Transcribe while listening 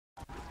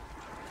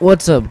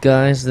What's up,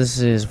 guys? This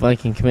is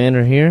Viking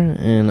Commander here,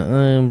 and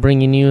I'm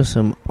bringing you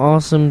some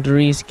awesome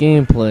riese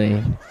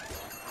gameplay.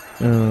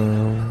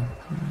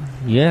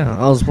 Yeah,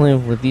 I was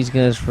playing with these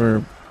guys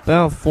for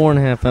about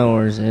 4.5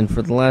 hours, and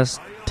for the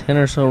last 10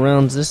 or so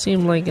rounds, this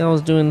seemed like I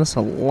was doing this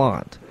a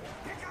lot.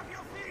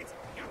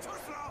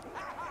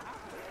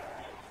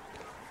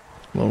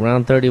 Well,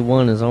 round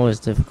 31 is always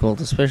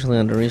difficult, especially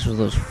on riese with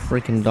those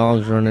freaking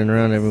dogs running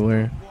around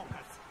everywhere.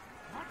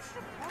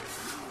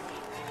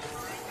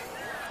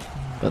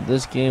 But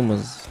this game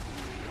was,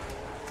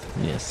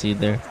 yeah, see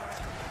there.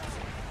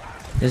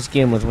 This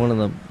game was one of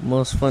the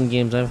most fun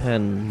games I've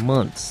had in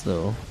months,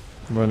 though.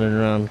 Running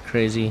around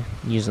crazy,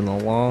 using the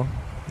law.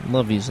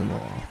 Love using the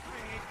law.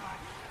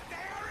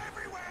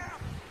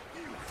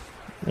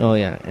 Oh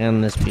yeah,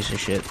 and this piece of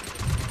shit.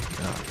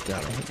 Oh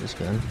god, I hate this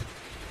gun.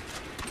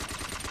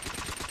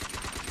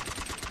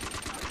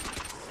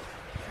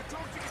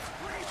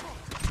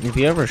 If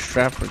you ever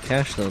strap for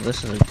cash, though,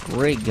 this is a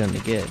great gun to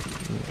get.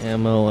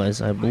 Ammo is,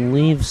 I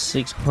believe,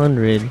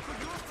 600,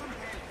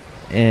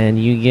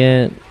 and you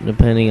get,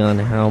 depending on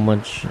how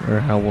much or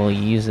how well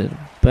you use it,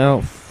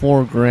 about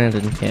 $4 grand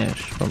in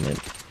cash from it.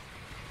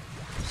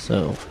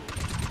 So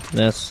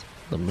that's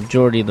the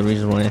majority of the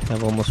reason why I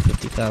have almost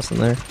 50,000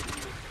 there.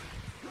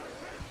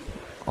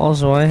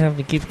 Also, I have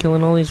to keep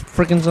killing all these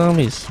freaking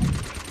zombies.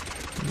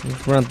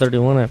 It's round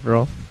 31 after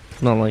all.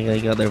 It's not like I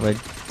got there by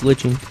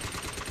glitching.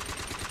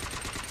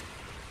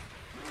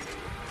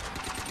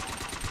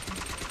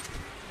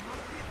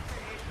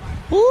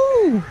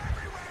 Woo!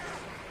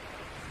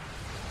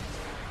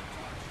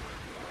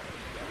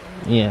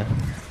 Yeah,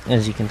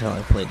 as you can tell,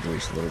 I played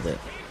riese a little bit.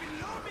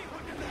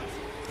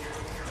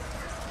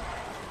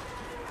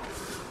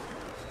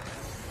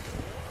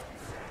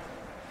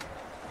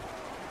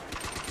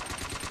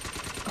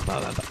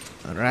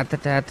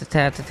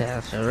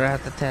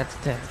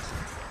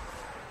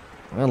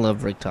 I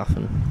love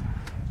Richtofen.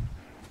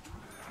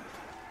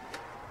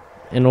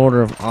 In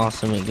order of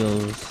awesome, it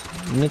goes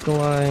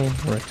Nikolai,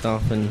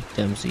 Richtofen,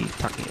 Dempsey,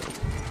 Takeo.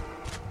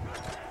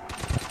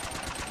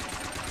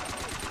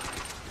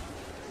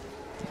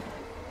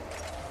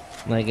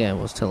 That guy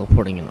was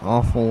teleporting an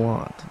awful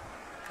lot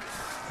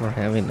for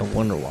having the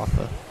Wonder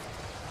Waffe.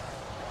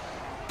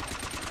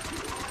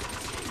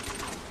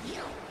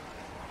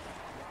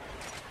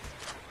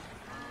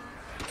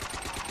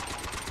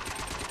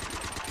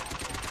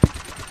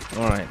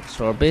 Alright,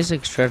 so our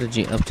basic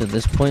strategy up to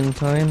this point in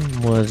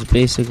time was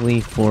basically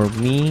for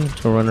me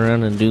to run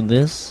around and do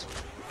this.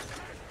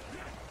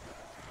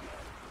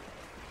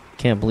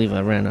 Can't believe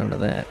I ran out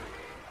of that.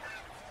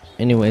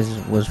 Anyways,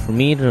 it was for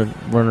me to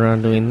run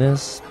around doing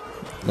this.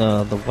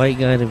 The white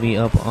guy to be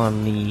up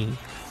on the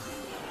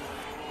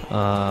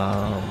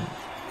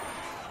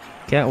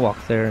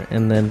catwalk there,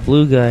 and then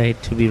blue guy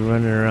to be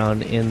running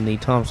around in the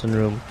Thompson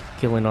room,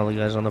 killing all the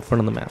guys on the front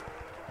of the map.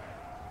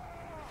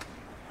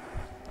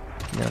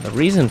 Now, the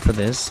reason for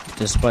this,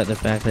 despite the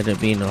fact that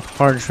it being a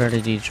hard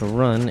strategy to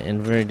run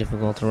and very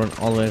difficult to run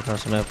all the way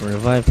across the map and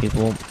revive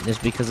people, is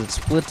because it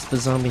splits the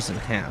zombies in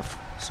half.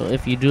 So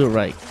if you do it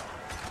right,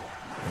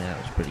 yeah,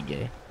 that was pretty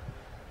gay.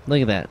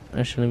 Look at that,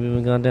 I shouldn't have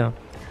even gone down.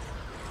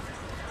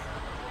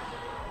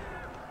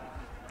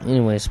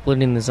 Anyway,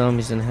 splitting the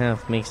zombies in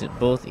half makes it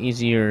both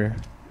easier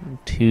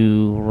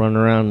to run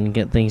around and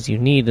get things you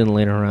need in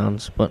later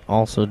rounds, but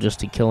also just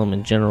to kill them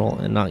in general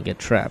and not get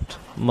trapped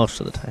most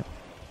of the time.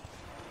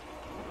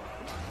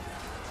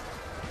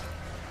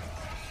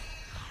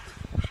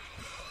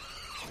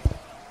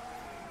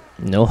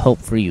 No hope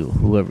for you,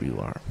 whoever you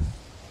are.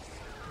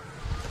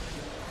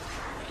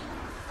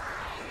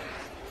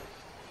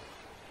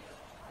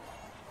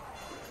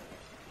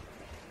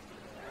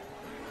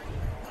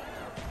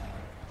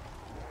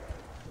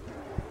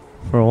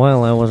 For a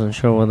while, I wasn't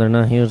sure whether or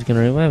not he was going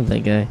to revive that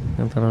guy.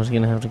 I thought I was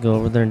going to have to go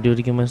over there and do it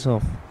again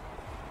myself.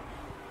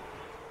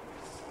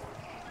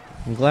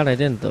 I'm glad I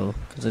didn't, though,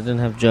 because I didn't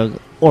have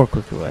Jug or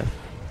Quick Revive,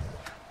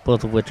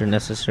 both of which are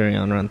necessary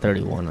on round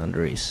 31 on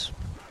riese.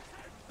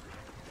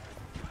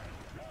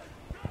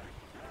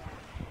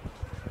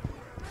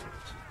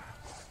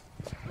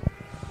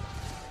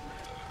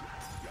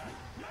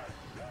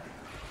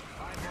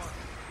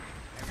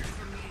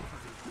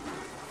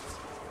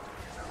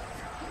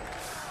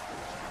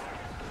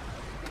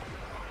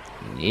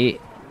 Yeah.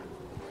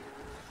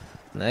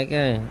 That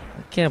guy,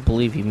 I can't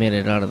believe he made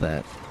it out of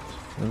that.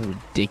 That was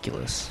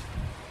ridiculous.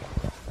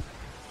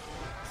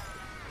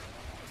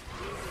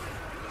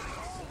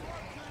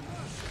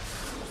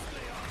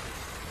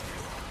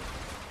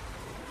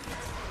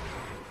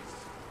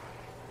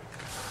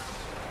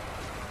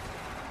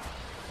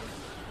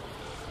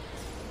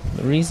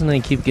 The reason I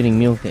keep getting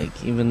Mule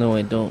Cake, even though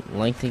I don't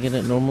like to get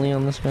it normally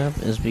on this map,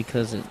 is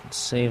because it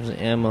saves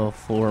ammo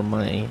for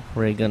my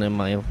ray gun and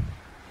my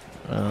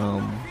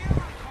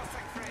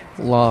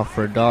law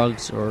for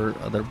dogs or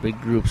other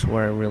big groups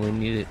where I really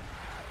need it.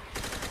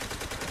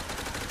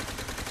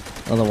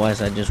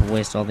 Otherwise, I just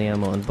waste all the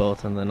ammo in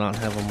both and then not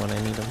have them when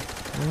I need them.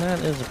 And that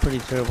is a pretty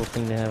terrible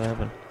thing to have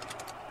happen.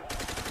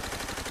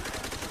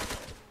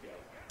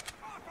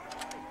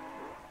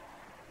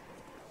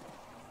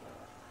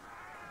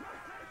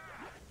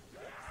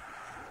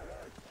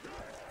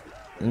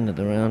 End of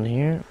the round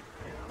here.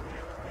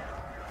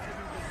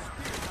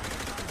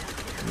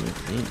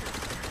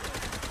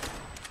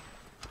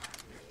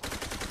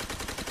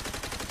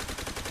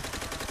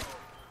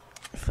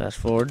 Fast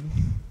forward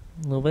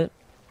a little bit.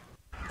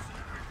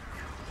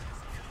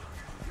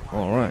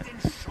 Alright.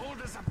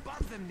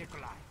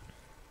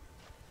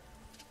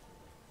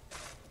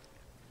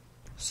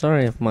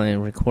 Sorry if my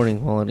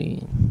recording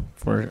quality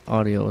for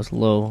audio is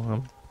low.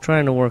 I'm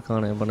trying to work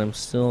on it, but I'm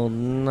still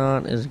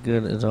not as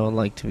good as I would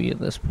like to be at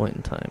this point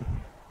in time.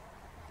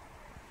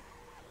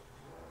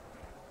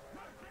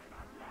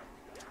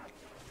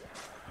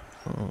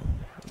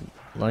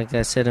 Like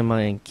I said in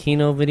my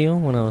Kino video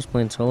when I was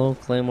playing solo,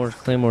 claymores.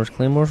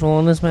 Well,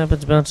 on this map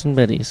it's bouncing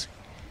betties.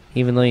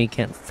 Even though you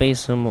can't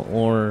face them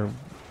or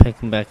pick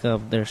them back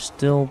up, they're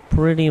still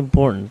pretty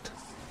important.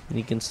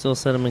 You can still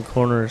set them in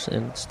corners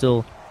and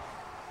still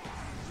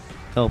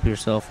help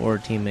yourself or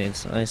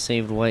teammates. I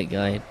saved white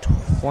guy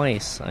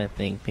twice, I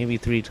think, maybe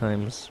 3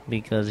 times,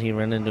 because he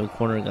ran into a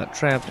corner and got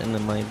trapped, and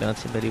then my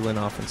bouncy betty went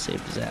off and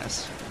saved his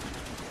ass.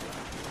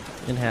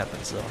 It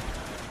happens though.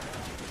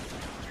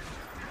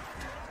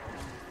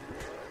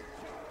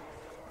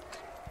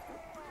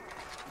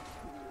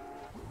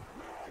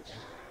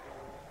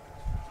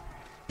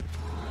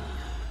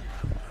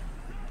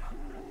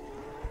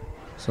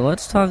 So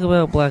let's talk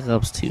about Black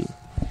Ops 2.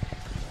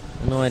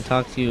 I know I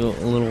talked to you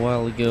a little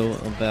while ago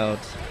about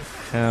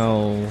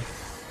how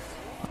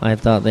I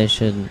thought they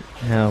should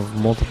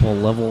have multiple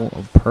level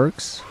of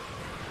perks.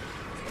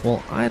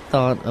 Well, I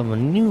thought of a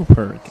new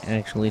perk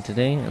actually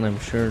today, and I'm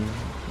sure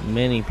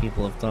many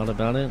people have thought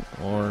about it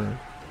or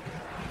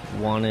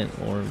want it,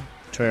 or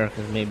Treyarch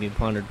has maybe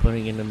pondered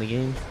putting it in the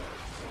game,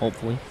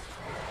 hopefully.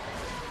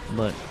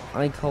 But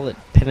I call it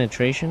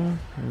penetration.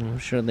 I'm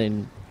sure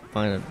they'd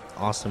find an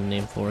awesome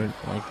name for it,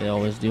 like they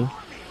always do.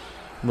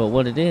 But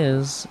what it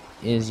is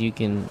you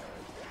can,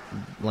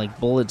 like,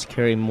 bullets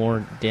carry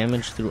more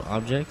damage through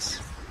objects.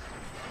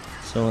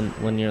 So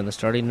when you're in the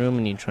starting room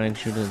and you try and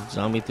shoot a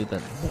zombie through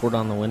that board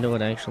on the window,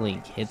 it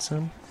actually hits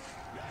him.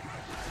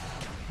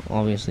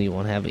 Obviously you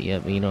won't have it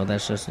yet, but you know,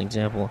 that's just an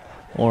example.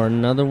 Or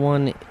another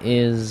one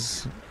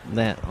is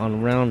that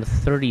on round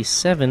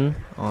 37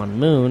 on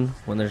Moon,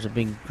 when there's a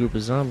big group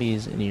of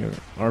zombies and your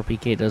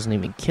RPK doesn't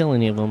even kill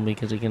any of them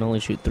because it can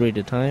only shoot 3 at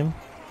a time,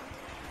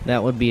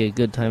 that would be a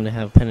good time to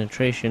have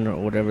penetration, or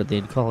whatever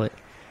they'd call it,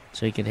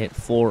 so you could hit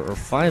 4 or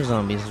 5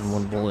 zombies in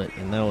one bullet,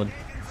 and that would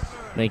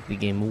make the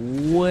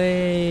game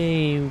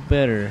way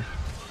better.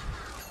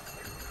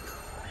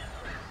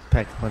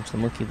 Pack a punch the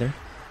monkey there.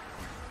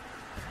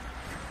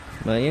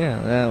 But yeah,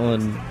 that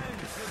would,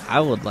 I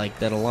would like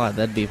that a lot.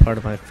 That'd be part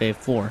of my Fave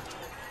 4.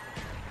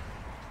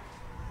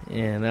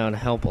 And that would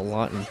help a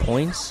lot in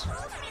points,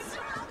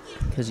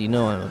 because you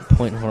know I'm a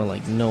point whore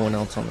like no one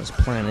else on this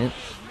planet.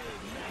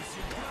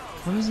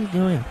 What is he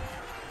doing?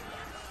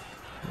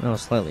 I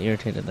was slightly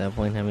irritated at that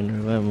point, having to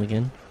revive him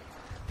again.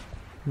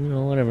 You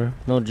know, whatever.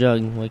 No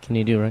jug. What can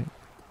you do, right?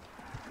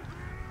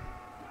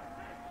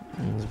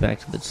 And it's back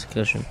to the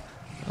discussion.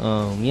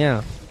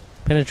 Yeah.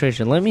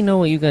 Penetration. Let me know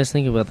what you guys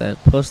think about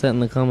that. Post that in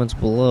the comments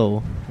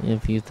below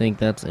if you think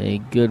that's a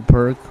good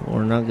perk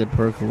or not good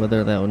perk, or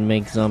whether that would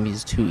make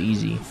zombies too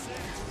easy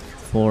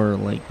for,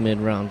 like,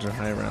 mid-rounds or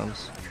high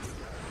rounds.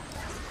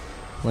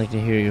 I'd like to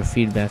hear your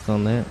feedback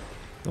on that.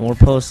 Or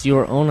post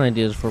your own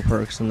ideas for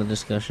perks in the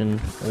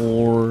discussion,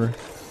 or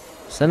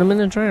send them in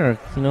to Treyarch.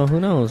 You know, who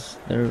knows?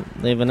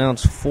 They've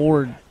announced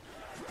 4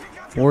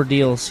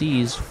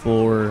 DLCs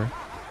for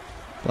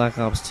Black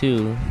Ops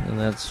 2, and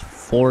that's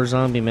 4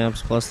 zombie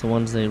maps plus the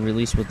ones they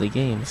released with the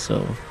game, so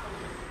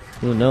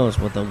who knows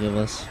what they'll give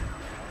us.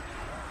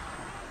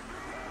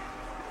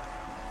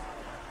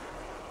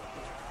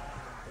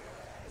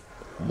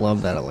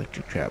 Love that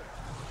electric trap.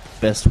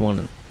 Best one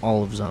in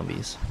all of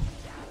zombies.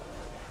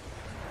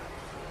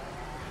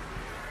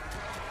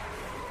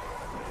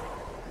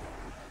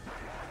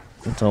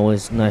 It's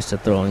always nice to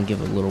throw and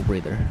give a little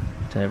breather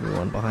to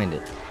everyone behind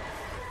it.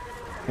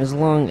 As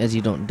long as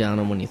you don't down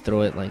them when you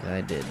throw it like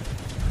I did.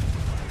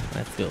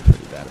 I feel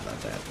pretty bad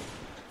about that.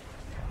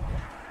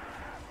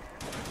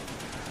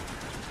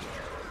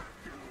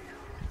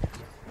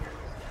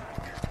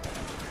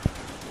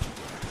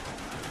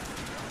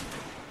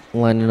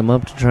 Lining them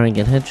up to try and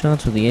get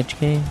headshots with the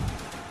HK.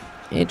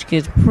 HK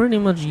is pretty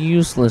much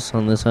useless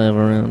on this high of a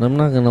round, I'm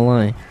not gonna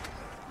lie.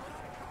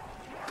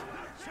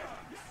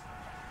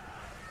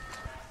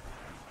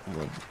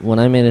 When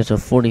I made it to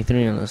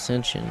 43 on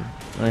Ascension,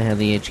 I had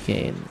the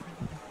HK.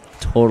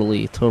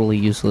 Totally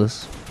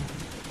useless.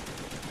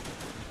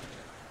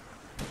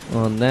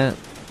 On that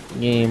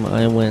game,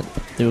 I went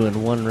through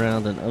in one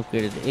round and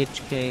upgraded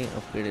HK,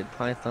 upgraded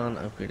Python,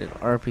 upgraded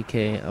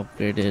RPK,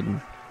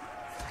 upgraded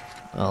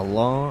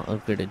Law,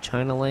 upgraded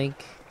China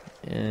Lake,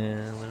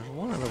 and there's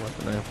one other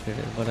weapon I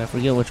upgraded, but I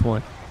forget which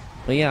one.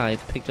 But yeah, I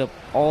picked up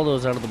all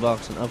those out of the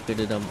box and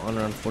upgraded them on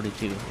round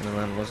 42, and the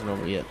round wasn't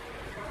over yet.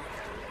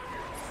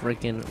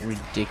 Freaking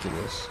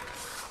ridiculous.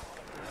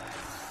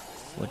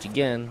 Which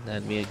again,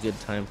 that'd be a good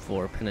time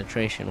for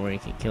penetration, where you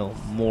can kill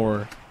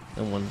more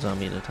than one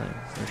zombie at a time,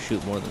 or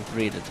shoot more than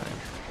 3 at a time.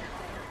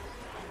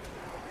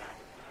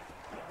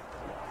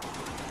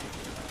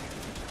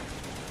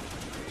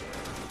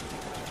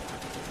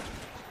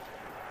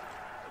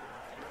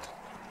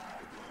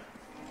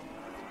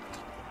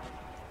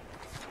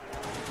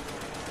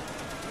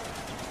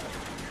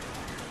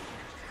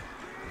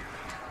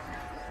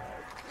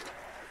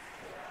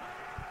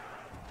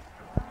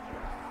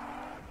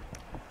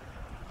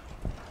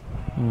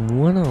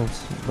 What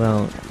else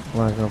about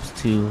Black Ops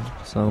 2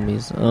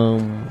 zombies?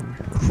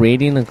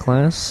 Creating a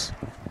class?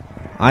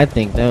 I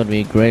think that would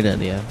be a great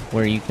idea,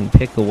 where you can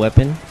pick a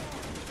weapon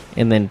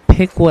and then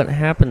pick what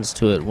happens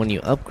to it when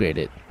you upgrade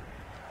it.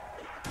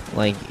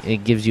 Like,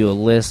 it gives you a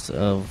list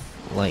of,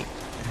 like,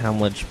 how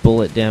much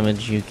bullet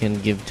damage you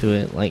can give to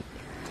it. Like,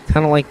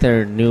 kind of like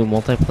their new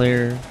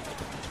multiplayer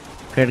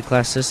created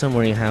class system,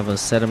 where you have a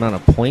set amount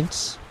of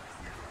points.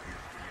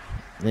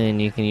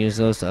 And you can use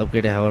those to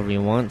upgrade it however you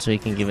want, so you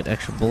can give it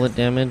extra bullet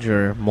damage,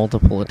 or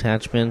multiple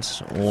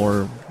attachments,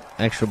 or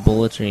extra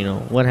bullets, or, you know,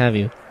 what have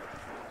you.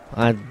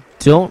 I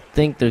don't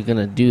think they're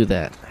gonna do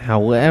that.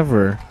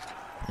 However,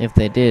 if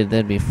they did,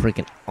 that'd be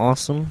freaking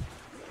awesome.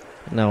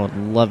 And I would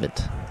love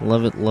it.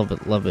 Love it, love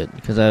it, love it.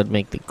 Because I would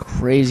make the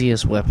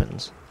craziest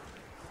weapons.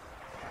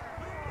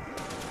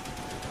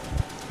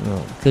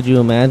 Could you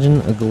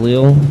imagine a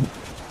Galil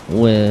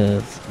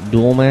with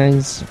dual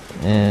mags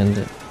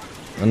and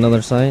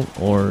another sight?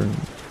 Or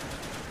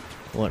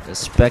what, a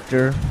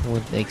Spectre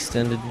with the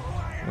extended,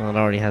 well, it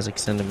already has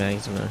extended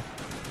mags and a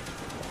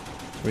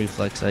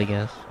reflex, I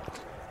guess,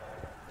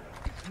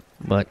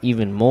 but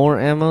even more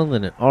ammo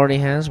than it already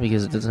has,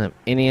 because it doesn't have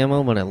any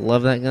ammo. But I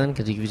love that gun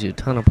because it gives you a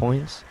ton of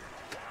points.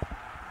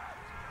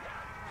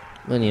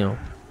 But, you know,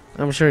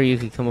 I'm sure you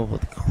could come up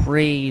with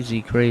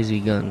crazy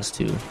guns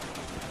too,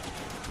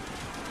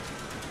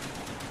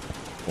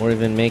 or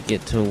even make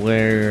it to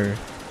where,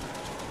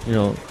 you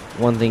know,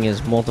 one thing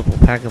is multiple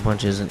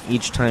pack-a-punches, and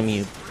each time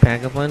you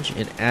pack-a-punch,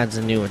 it adds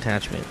a new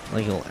attachment.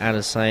 Like, it'll add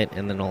a sight,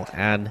 and then it'll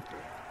add,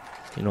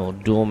 you know,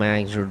 dual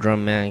mags or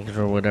drum mags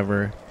or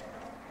whatever,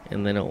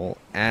 and then it will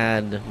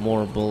add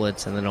more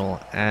bullets, and then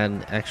it'll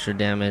add extra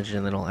damage,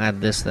 and then it'll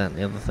add this, that, and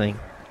the other thing.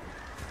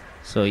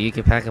 So you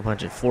can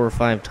pack-a-punch it 4 or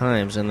 5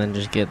 times, and then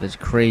just get this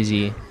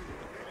crazy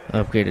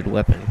upgraded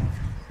weapon.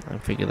 I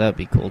figure that'd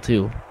be cool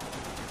too.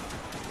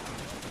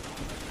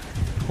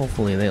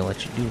 Hopefully they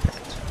let you do that.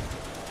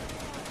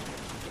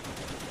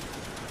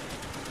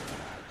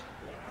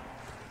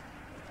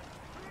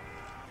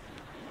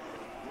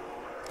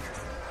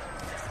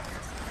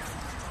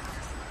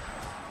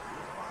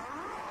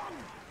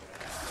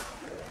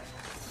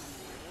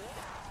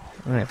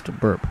 I have to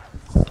burp.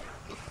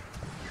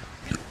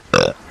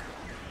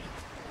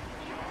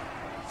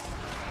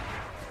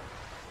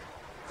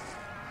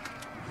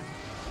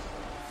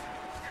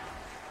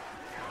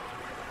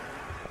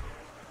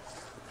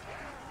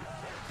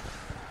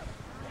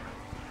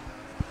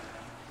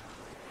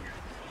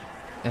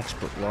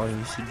 Expert law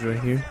usage right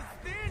here.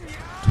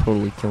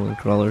 Totally killing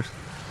crawlers.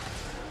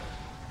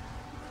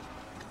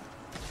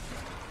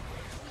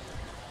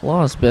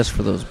 Law is best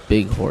for those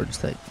big hordes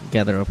that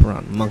gather up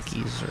around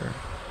monkeys or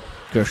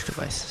Gersh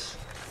devices.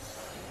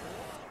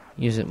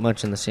 Use it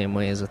much in the same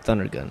way as a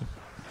thunder gun,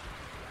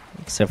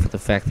 except for the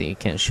fact that you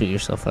can't shoot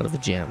yourself out of a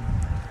jam.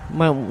 You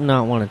might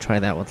not want to try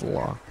that with the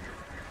law.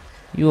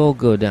 You will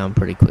go down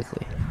pretty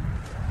quickly.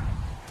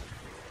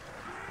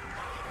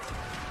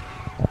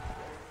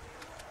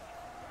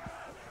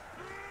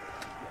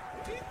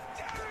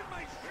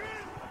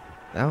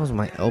 That was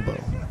my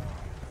elbow.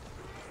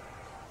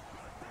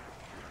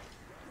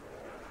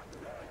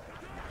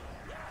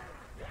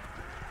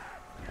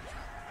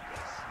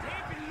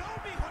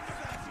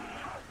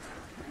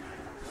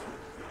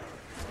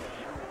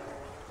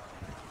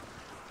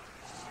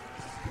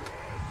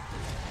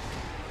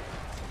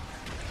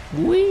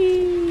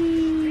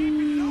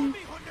 Whee!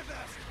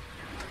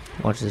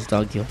 Watch this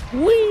dog kill.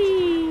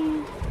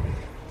 Whee!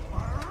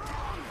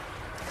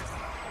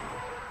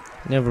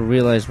 Never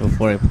realized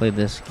before I played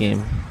this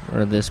game,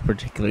 or this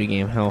particular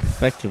game, how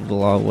effective the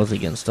law was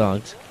against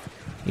dogs.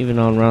 Even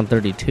on round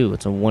 32,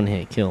 it's a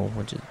one-hit kill,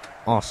 which is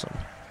awesome.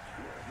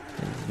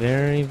 And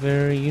very,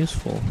 very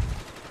useful.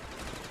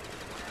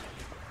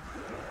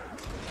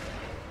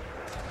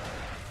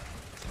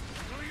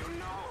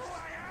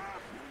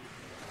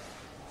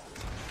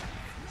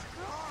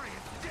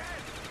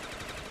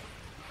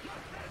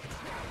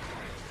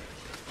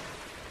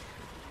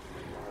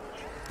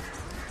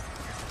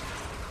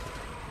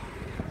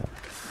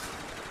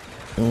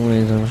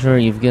 Anyways, I'm sure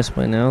you've guessed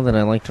by now that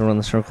I like to run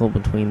the circle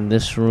between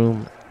this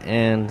room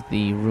and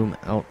the room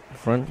out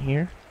front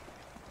here.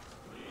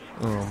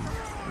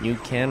 You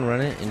can run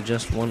it in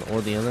just one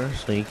or the other,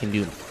 so you can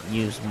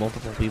use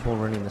multiple people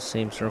running the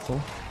same circle.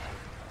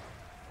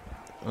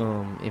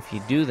 If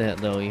you do that,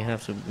 though, you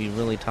have to be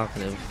really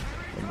talkative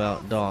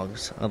about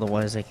dogs,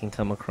 otherwise they can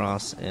come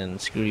across and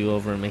screw you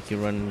over and make you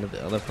run into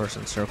the other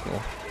person's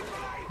circle,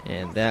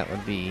 and that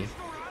would be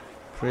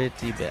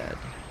pretty bad.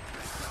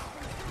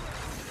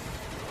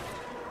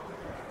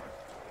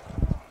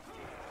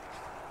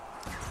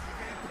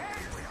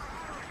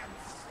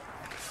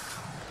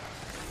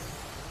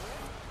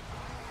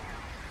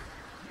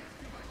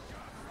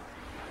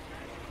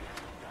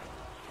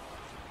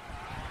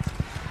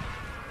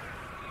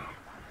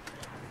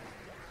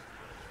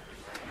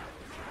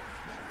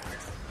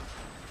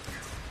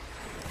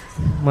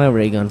 my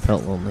ray gun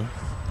felt lonely,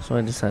 so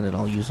I decided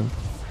I'll use them.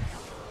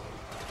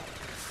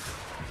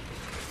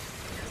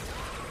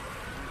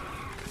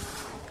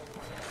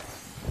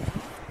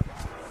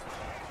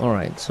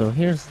 Alright, so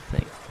here's the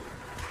thing.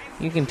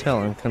 You can tell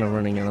I'm kind of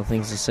running out of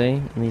things to say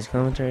in these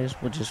commentaries,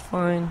 which is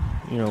fine,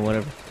 you know,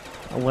 whatever.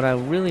 What I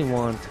really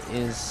want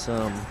is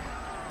some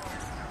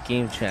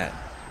game chat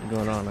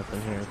going on up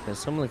in here, because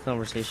some of the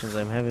conversations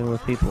I'm having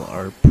with people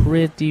are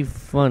pretty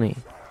funny.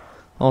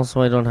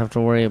 Also, I don't have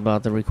to worry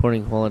about the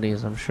recording quality,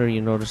 as I'm sure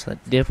you noticed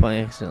that dip I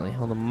accidentally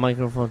held the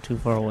microphone too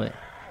far away.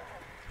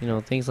 You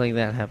know, things like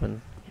that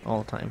happen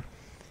all the time.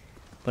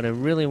 But I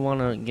really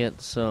want to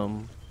get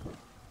some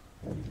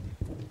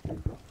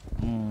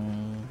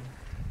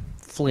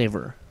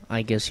flavor,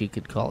 I guess you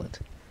could call it.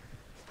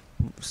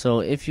 So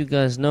if you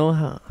guys know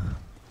how,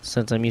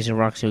 since I'm using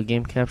Roxio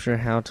Game Capture,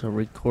 how to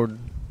record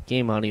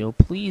game audio,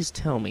 please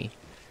tell me.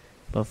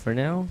 But for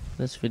now,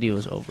 this video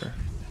is over.